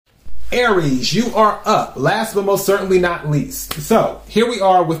Aries, you are up. Last but most certainly not least. So, here we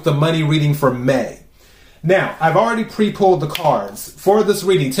are with the money reading for May. Now, I've already pre-pulled the cards. For this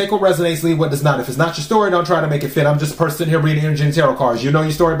reading, take what resonates, leave what does not. If it's not your story, don't try to make it fit. I'm just a person here reading energy and tarot cards. You know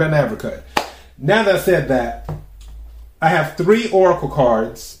your story better than I ever could. Now that I said that, I have 3 oracle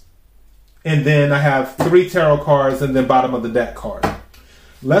cards, and then I have 3 tarot cards, and then bottom of the deck card.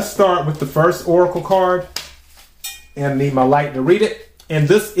 Let's start with the first oracle card, and I need my light to read it. And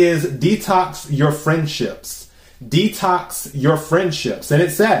this is Detox Your Friendships. Detox your friendships. And it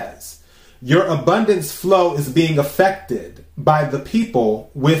says, your abundance flow is being affected by the people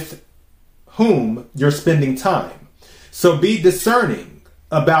with whom you're spending time. So be discerning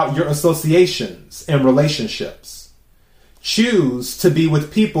about your associations and relationships. Choose to be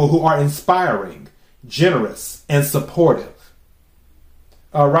with people who are inspiring, generous, and supportive.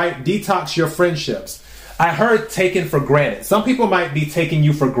 All right, detox your friendships. I heard taken for granted. Some people might be taking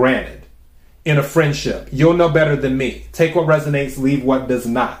you for granted in a friendship. You'll know better than me. Take what resonates, leave what does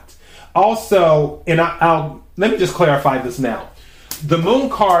not. Also, and I'll let me just clarify this now. The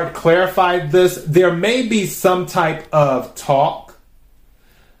moon card clarified this. There may be some type of talk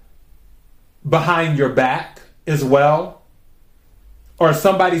behind your back as well, or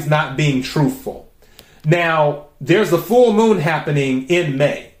somebody's not being truthful. Now, there's a full moon happening in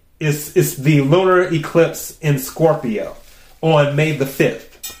May. It's the lunar eclipse in Scorpio on May the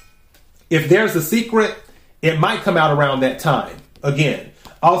 5th. If there's a secret, it might come out around that time. Again,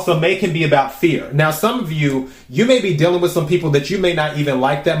 also May can be about fear. Now, some of you may be dealing with some people that you may not even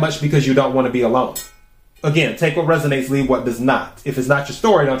like that much because you don't want to be alone. Again, take what resonates, leave what does not. If it's not your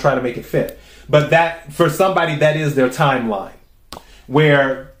story, don't try to make it fit. But that, for somebody, that is their timeline,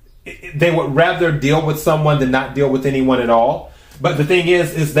 where they would rather deal with someone than not deal with anyone at all. But the thing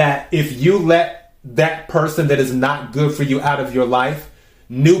is that if you let that person that is not good for you out of your life,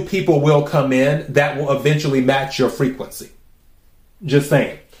 new people will come in that will eventually match your frequency. Just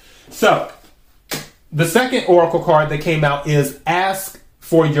saying. So, the second oracle card that came out is ask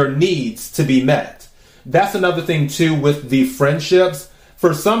for your needs to be met. That's another thing too with the friendships.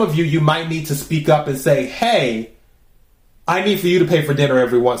 For some of you, you might need to speak up and say, hey, I need for you to pay for dinner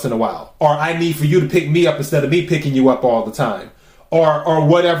every once in a while. Or I need for you to pick me up instead of me picking you up all the time. Or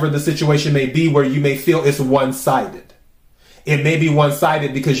whatever the situation may be where you may feel it's one-sided. It may be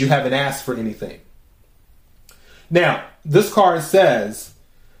one-sided because you haven't asked for anything. Now, this card says,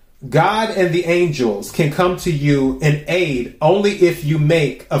 God and the angels can come to you in aid only if you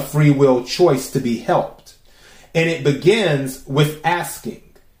make a free will choice to be helped. And it begins with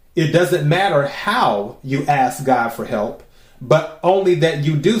asking. It doesn't matter how you ask God for help, but only that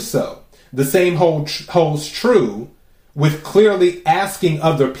you do so. The same holds true with clearly asking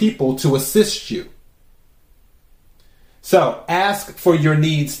other people to assist you. So ask for your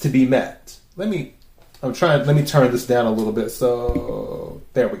needs to be met. Let me turn this down a little bit. So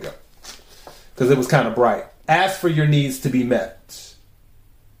there we go. Because it was kind of bright. Ask for your needs to be met.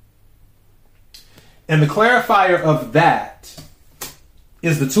 And the clarifier of that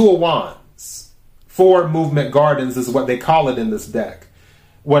is the Two of Wands. 4 movement gardens is what they call it in this deck.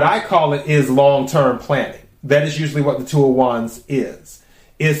 What I call it is long-term planning. That is usually what the Two of Wands is.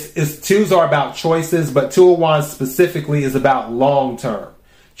 Twos are about choices, but Two of Wands specifically is about long-term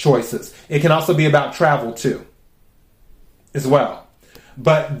choices. It can also be about travel too, as well.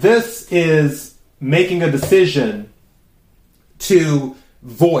 But this is making a decision to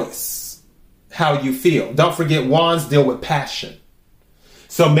voice how you feel. Don't forget, wands deal with passion.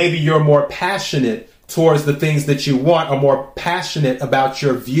 So maybe you're more passionate towards the things that you want, or more passionate about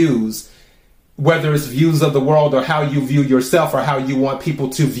your views, whether it's views of the world or how you view yourself or how you want people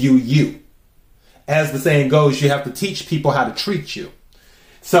to view you. As the saying goes, you have to teach people how to treat you.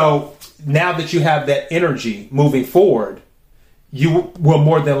 So now that you have that energy moving forward, you will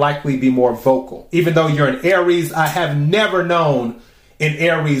more than likely be more vocal. Even though you're an Aries, I have never known an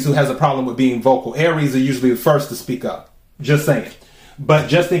Aries who has a problem with being vocal. Aries are usually the first to speak up. Just saying. But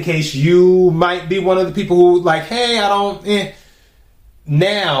just in case you might be one of the people who like, hey,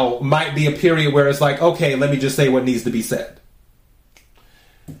 now might be a period where it's like, okay, let me just say what needs to be said.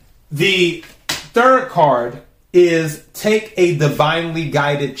 The third card is take a divinely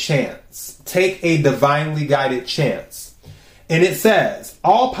guided chance. Take a divinely guided chance. And it says,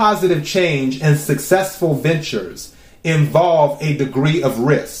 all positive change and successful ventures involve a degree of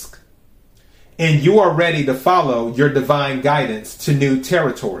risk. And you are ready to follow your divine guidance to new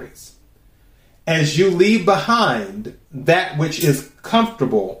territories. As you leave behind that which is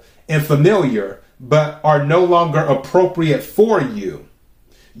comfortable and familiar, but are no longer appropriate for you,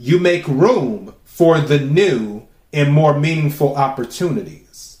 you make room for the new and more meaningful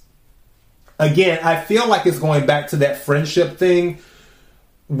opportunities. Again, I feel like it's going back to that friendship thing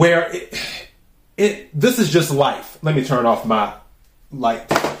where this is just life. Let me turn off my light.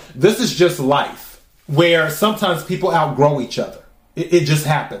 This is just life where sometimes people outgrow each other. It just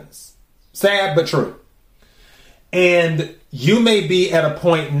happens. Sad, but true. And you may be at a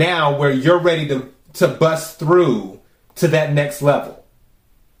point now where you're ready to bust through to that next level.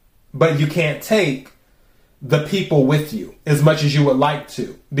 But you can't take the people with you as much as you would like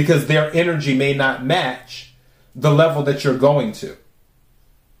to because their energy may not match the level that you're going to.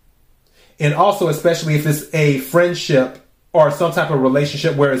 And also, especially if it's a friendship or some type of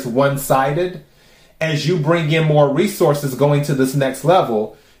relationship where it's one-sided, as you bring in more resources going to this next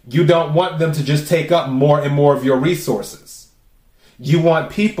level, you don't want them to just take up more and more of your resources. You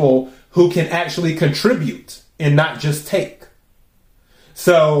want people who can actually contribute and not just take.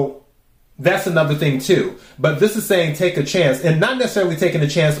 So that's another thing too. But this is saying take a chance, and not necessarily taking a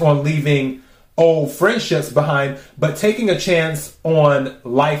chance on leaving old friendships behind, but taking a chance on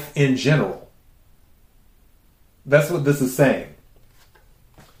life in general. That's what this is saying.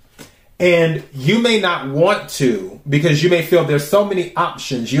 And you may not want to because you may feel there's so many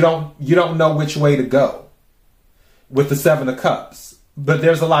options. You don't know which way to go with the Seven of Cups. But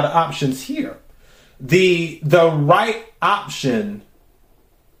there's a lot of options here. The right option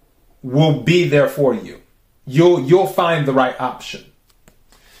will be there for you. You'll find the right option.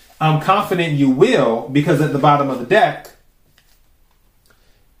 I'm confident you will, because at the bottom of the deck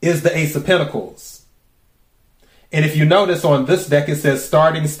is the Ace of Pentacles. And if you notice on this deck, it says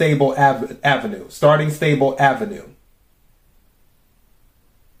starting stable avenue. Starting stable avenue.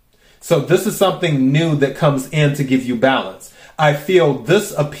 So this is something new that comes in to give you balance. I feel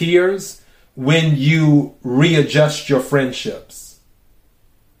this appears when you readjust your friendships.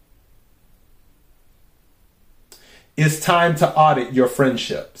 It's time to audit your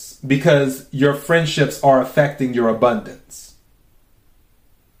friendships because your friendships are affecting your abundance.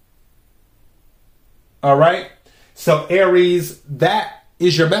 All right? So Aries, that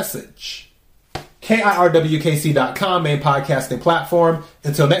is your message. KIRWKC.com, main podcasting platform.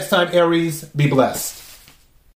 Until next time, Aries, be blessed.